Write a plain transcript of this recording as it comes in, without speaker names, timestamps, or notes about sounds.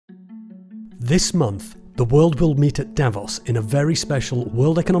This month, the world will meet at Davos in a very special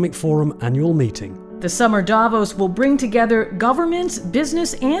World Economic Forum annual meeting. The summer Davos will bring together governments,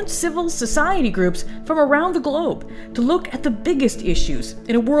 business, and civil society groups from around the globe to look at the biggest issues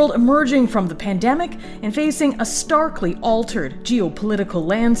in a world emerging from the pandemic and facing a starkly altered geopolitical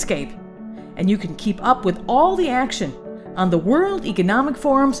landscape. And you can keep up with all the action on the World Economic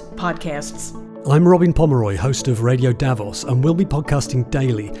Forum's podcasts. I'm Robin Pomeroy, host of Radio Davos, and we'll be podcasting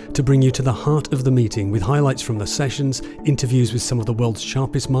daily to bring you to the heart of the meeting with highlights from the sessions, interviews with some of the world's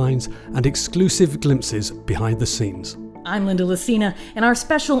sharpest minds, and exclusive glimpses behind the scenes. I'm Linda Lucina, and our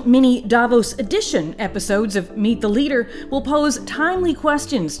special mini Davos edition episodes of Meet the Leader will pose timely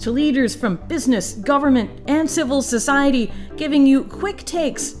questions to leaders from business, government, and civil society, giving you quick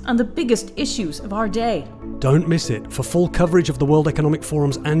takes on the biggest issues of our day. Don't miss it. For full coverage of the World Economic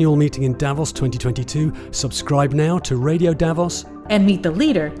Forum's annual meeting in Davos 2022, subscribe now to Radio Davos and Meet the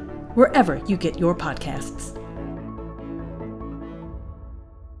Leader wherever you get your podcasts.